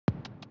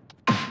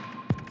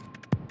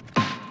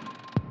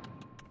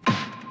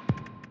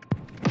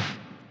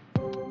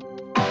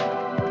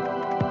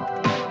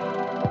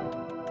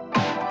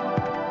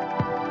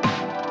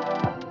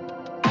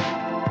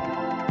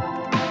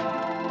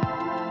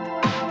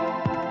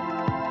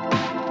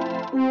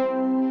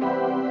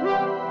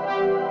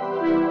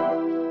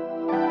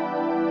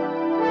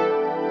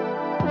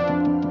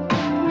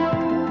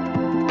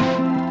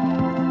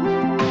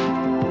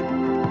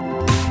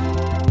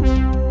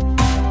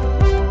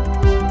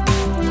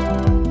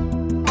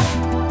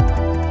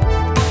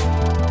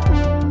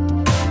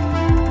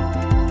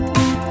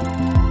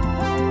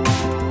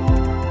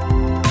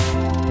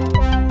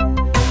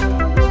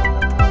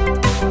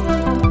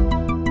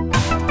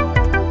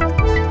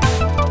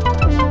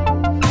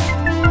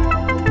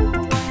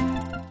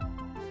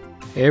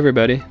Hey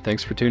everybody,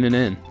 thanks for tuning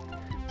in.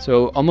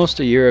 So almost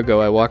a year ago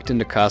I walked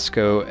into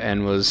Costco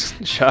and was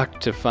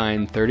shocked to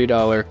find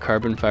 $30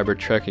 carbon fiber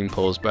trekking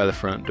poles by the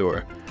front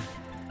door.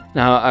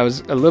 Now I was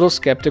a little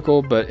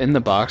skeptical, but in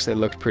the box they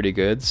looked pretty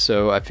good,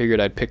 so I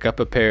figured I'd pick up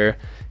a pair,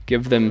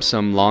 give them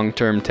some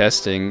long-term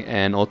testing,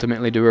 and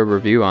ultimately do a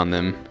review on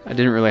them. I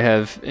didn't really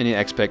have any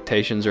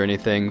expectations or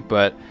anything,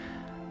 but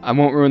I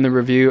won't ruin the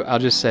review. I'll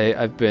just say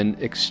I've been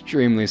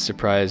extremely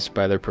surprised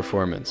by their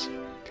performance.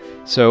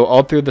 So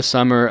all through the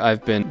summer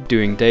I've been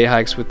doing day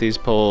hikes with these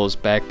poles,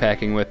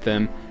 backpacking with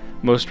them.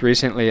 Most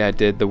recently I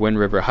did the Wind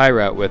River High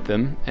Route with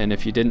them, and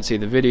if you didn't see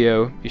the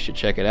video, you should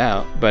check it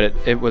out. But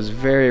it was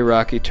very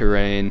rocky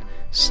terrain,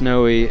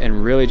 snowy,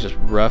 and really just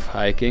rough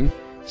hiking.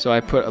 So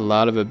I put a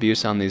lot of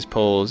abuse on these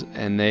poles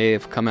and they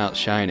have come out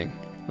shining.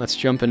 Let's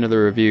jump into the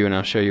review and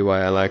I'll show you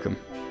why I like them.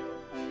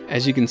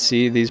 As you can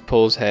see, these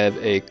poles have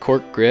a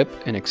cork grip,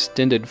 an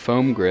extended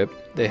foam grip.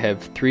 They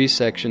have 3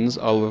 sections,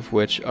 all of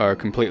which are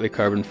completely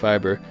carbon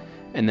fiber,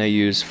 and they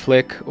use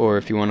flick, or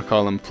if you want to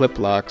call them flip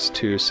locks,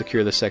 to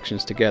secure the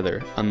sections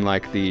together,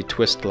 unlike the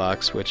twist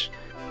locks, which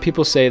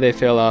people say they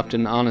fail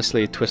often.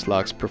 Honestly, twist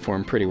locks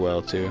perform pretty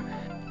well too.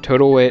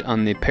 Total weight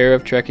on the pair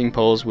of trekking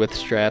poles with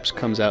straps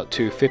comes out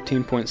to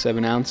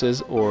 15.7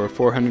 ounces or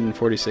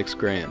 446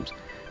 grams,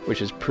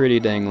 which is pretty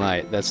dang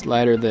light. That's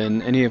lighter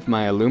than any of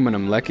my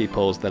aluminum Lecky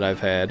poles that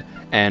I've had,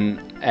 and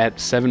at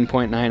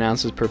 7.9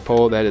 ounces per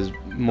pole, that is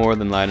more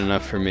than light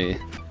enough for me.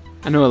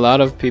 I know a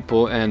lot of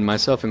people, and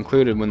myself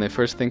included, when they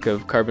first think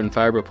of carbon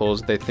fiber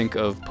poles, they think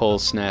of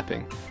poles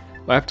snapping.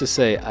 Well, I have to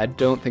say, I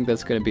don't think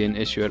that's going to be an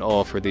issue at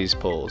all for these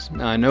poles.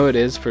 Now, I know it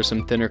is for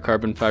some thinner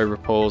carbon fiber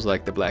poles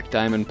like the Black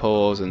Diamond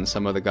poles and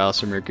some of the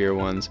Gossamer Gear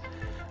ones,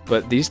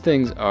 but these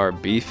things are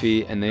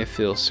beefy and they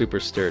feel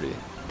super sturdy.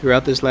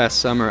 Throughout this last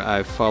summer,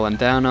 I've fallen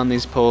down on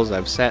these poles,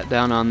 I've sat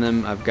down on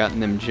them, I've gotten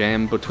them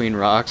jammed between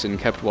rocks and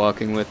kept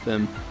walking with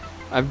them.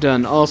 I've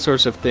done all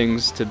sorts of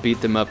things to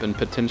beat them up and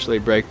potentially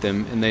break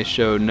them, and they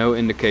show no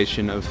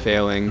indication of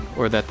failing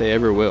or that they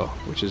ever will,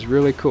 which is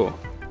really cool.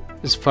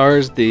 As far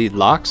as the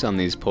locks on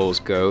these poles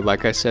go,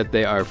 like I said,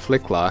 they are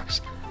flick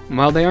locks. And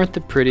while they aren't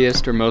the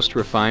prettiest or most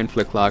refined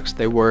flick locks,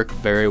 they work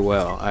very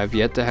well. I've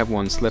yet to have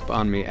one slip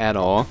on me at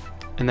all,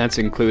 and that's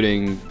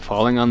including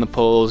falling on the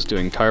poles,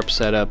 doing tarp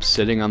setups,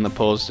 sitting on the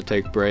poles to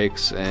take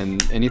breaks,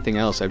 and anything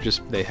else.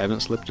 They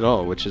haven't slipped at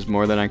all, which is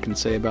more than I can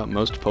say about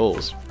most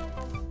poles.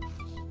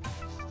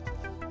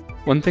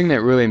 One thing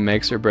that really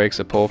makes or breaks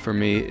a pole for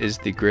me is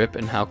the grip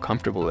and how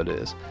comfortable it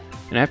is.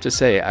 And I have to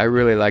say, I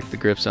really like the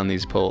grips on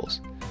these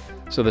poles.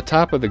 So the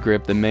top of the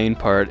grip, the main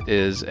part,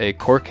 is a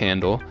cork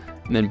handle,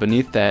 and then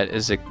beneath that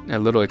is a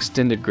little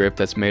extended grip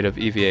that's made of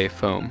EVA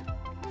foam.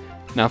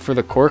 Now for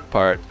the cork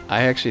part,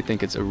 I actually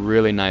think it's a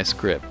really nice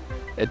grip.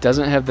 It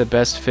doesn't have the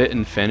best fit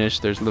and finish.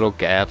 There's little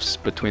gaps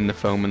between the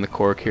foam and the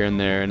cork here and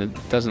there, and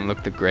it doesn't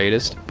look the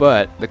greatest,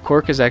 but the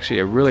cork is actually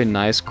a really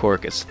nice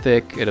cork. It's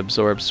thick, it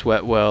absorbs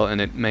sweat well,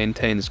 and it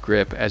maintains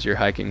grip as you're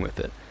hiking with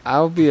it.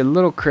 I'll be a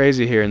little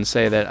crazy here and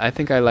say that I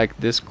think I like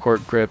this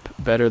cork grip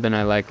better than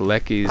I like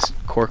Lecky's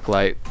Cork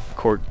Light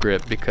cork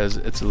grip, because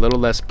it's a little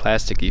less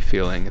plasticky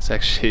feeling. It's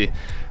actually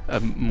a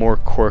more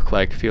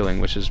cork-like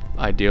feeling, which is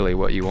ideally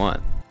what you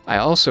want. I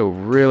also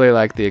really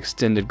like the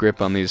extended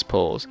grip on these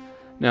poles.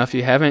 Now if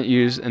you haven't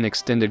used an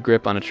extended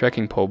grip on a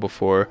trekking pole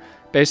before,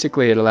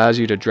 basically it allows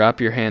you to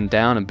drop your hand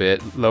down a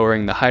bit,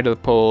 lowering the height of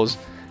the poles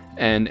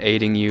and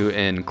aiding you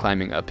in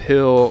climbing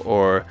uphill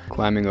or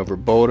climbing over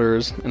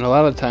boulders. And a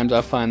lot of times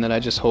I find that I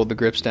just hold the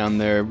grips down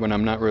there when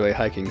I'm not really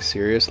hiking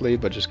seriously,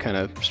 but just kind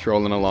of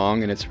strolling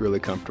along, and it's really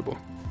comfortable.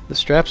 The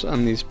straps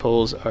on these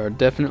poles are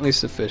definitely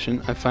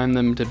sufficient. I find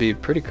them to be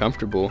pretty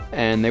comfortable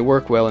and they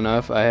work well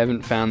enough. I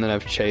haven't found that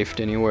I've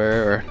chafed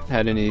anywhere or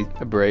had any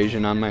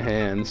abrasion on my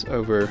hands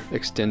over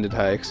extended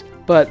hikes,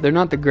 but they're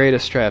not the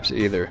greatest straps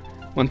either.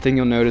 One thing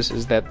you'll notice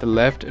is that the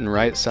left and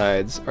right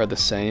sides are the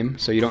same,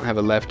 so you don't have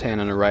a left hand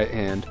and a right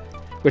hand,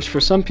 which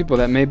for some people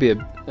that may be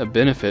a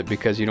benefit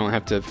because you don't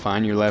have to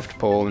find your left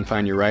pole and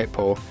find your right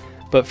pole.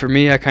 But for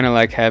me, I kind of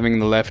like having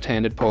the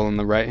left-handed pole and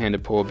the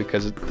right-handed pole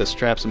because the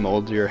straps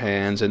mold to your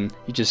hands and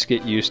you just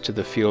get used to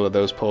the feel of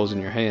those poles in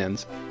your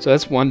hands. So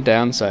that's one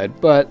downside,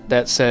 but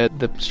that said,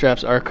 the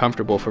straps are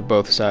comfortable for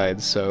both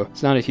sides, so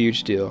it's not a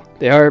huge deal.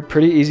 They are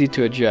pretty easy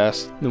to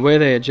adjust. The way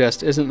they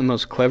adjust isn't the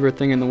most clever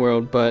thing in the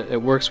world, but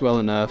it works well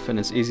enough and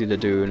it's easy to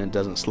do and it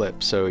doesn't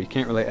slip, so you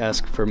can't really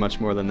ask for much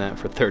more than that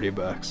for 30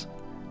 bucks.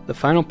 The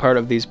final part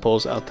of these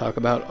poles I'll talk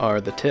about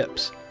are the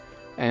tips.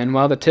 And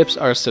while the tips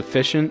are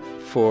sufficient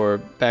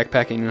for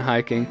backpacking and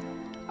hiking,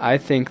 I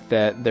think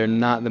that they're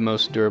not the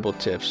most durable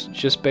tips.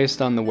 Just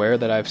based on the wear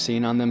that I've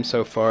seen on them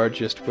so far,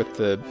 just with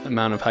the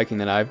amount of hiking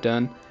that I've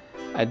done,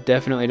 I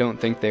definitely don't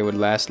think they would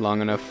last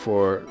long enough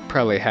for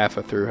probably half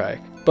a through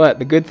hike. But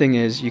the good thing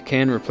is you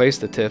can replace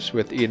the tips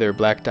with either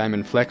Black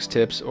Diamond Flex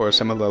tips or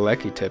some of the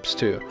Lecky tips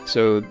too.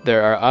 So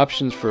there are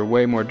options for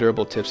way more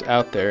durable tips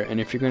out there, and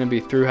if you're going to be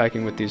through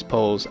hiking with these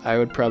poles, I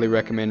would probably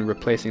recommend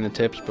replacing the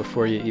tips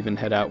before you even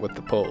head out with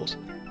the poles.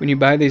 When you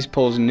buy these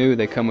poles new,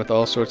 they come with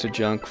all sorts of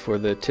junk for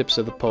the tips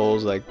of the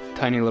poles, like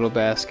tiny little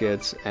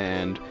baskets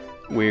and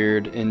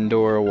weird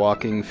indoor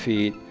walking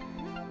feet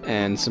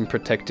and some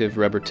protective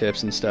rubber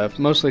tips and stuff.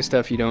 Mostly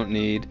stuff you don't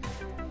need.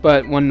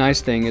 But one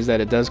nice thing is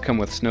that it does come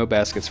with snow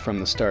baskets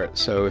from the start,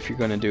 so if you're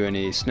going to do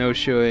any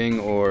snowshoeing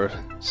or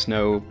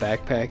snow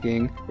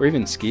backpacking or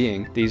even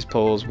skiing, these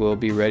poles will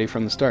be ready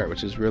from the start,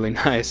 which is really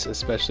nice,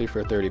 especially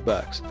for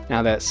 $30.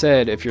 Now that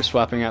said, if you're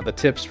swapping out the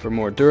tips for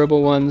more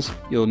durable ones,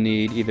 you'll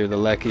need either the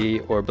Lecky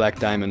or Black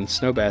Diamond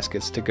snow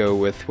baskets to go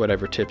with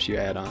whatever tips you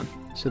add on.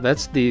 So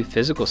that's the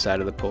physical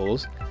side of the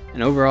poles.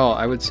 And overall,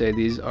 I would say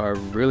these are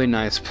really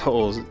nice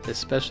poles,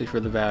 especially for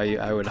the value.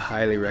 I would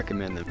highly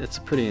recommend them. It's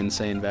a pretty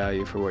insane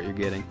value for what you're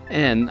getting.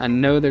 And I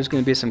know there's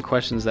going to be some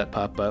questions that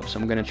pop up, so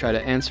I'm going to try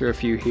to answer a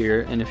few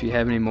here, and if you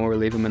have any more,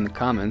 leave them in the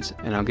comments,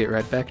 and I'll get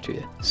right back to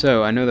you.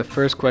 So I know the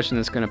first question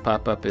that's going to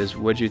pop up is,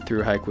 would you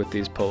thru hike with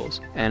these poles?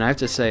 And I have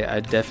to say, I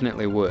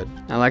definitely would.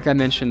 Now, like I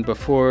mentioned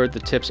before, the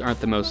tips aren't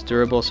the most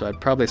durable, so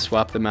I'd probably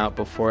swap them out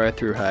before I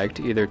thru hiked,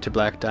 either to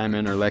Black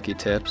Diamond or Lecky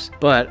tips,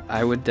 but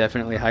I would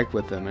definitely hike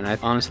with them, and I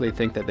honestly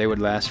think that they would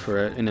last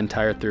for an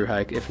entire thru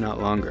hike, if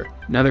not longer.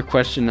 Another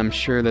question I'm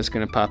sure that's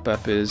going to pop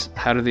up is,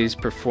 how do these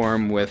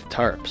perform with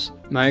tarps?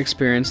 My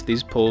experience,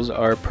 these poles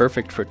are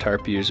perfect for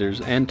tarp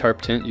users and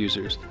tarp tent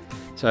users.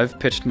 So I've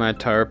pitched my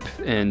tarp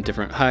in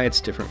different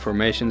heights, different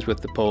formations with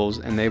the poles,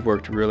 and they've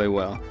worked really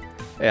well.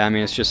 I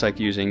mean, it's just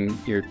like using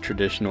your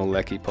traditional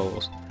Lecky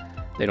poles.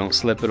 They don't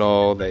slip at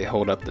all, they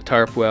hold up the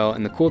tarp well,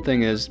 and the cool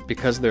thing is,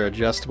 because they're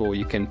adjustable,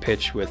 you can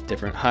pitch with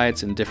different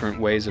heights and different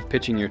ways of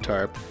pitching your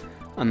tarp.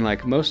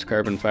 Unlike most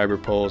carbon fiber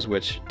poles,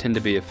 which tend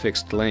to be a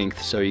fixed length,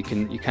 so you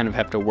kind of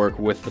have to work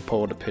with the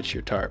pole to pitch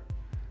your tarp.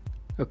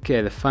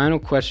 Okay, the final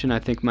question I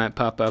think might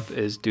pop up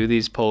is, do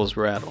these poles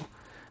rattle?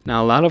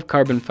 Now, a lot of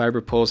carbon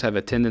fiber poles have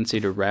a tendency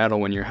to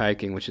rattle when you're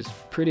hiking, which is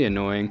pretty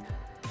annoying.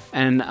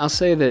 And I'll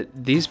say that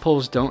these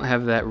poles don't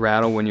have that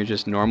rattle when you're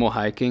just normal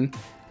hiking.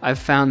 I've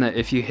found that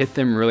if you hit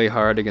them really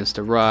hard against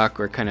a rock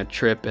or kind of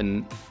trip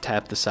and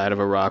tap the side of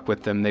a rock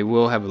with them, they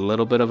will have a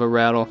little bit of a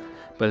rattle,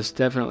 but it's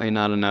definitely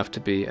not enough to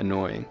be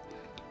annoying.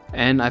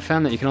 And I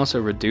found that you can also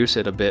reduce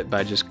it a bit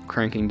by just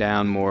cranking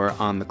down more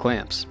on the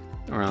clamps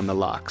or on the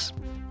locks.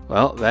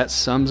 Well, that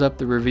sums up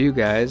the review,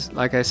 guys.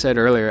 Like I said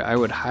earlier, I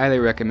would highly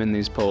recommend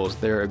these poles.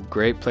 They're a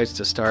great place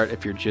to start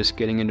if you're just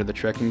getting into the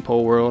trekking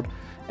pole world,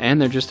 and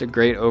they're just a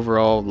great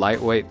overall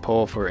lightweight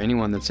pole for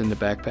anyone that's into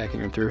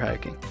backpacking or thru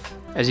hiking.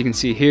 As you can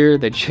see here,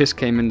 they just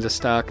came into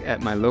stock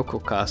at my local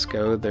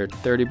Costco. They're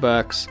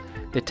 $30.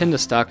 They tend to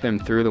stock them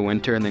through the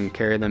winter and then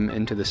carry them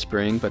into the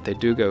spring, but they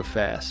do go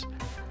fast.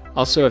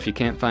 Also, if you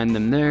can't find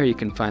them there, you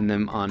can find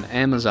them on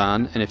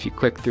Amazon, and if you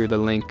click through the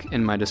link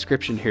in my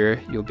description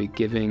here, you'll be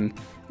giving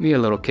me a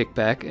little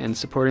kickback and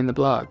supporting the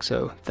blog,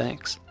 so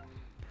thanks.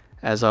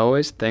 As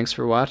always, thanks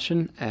for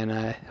watching, and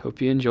I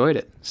hope you enjoyed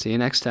it. See you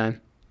next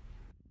time.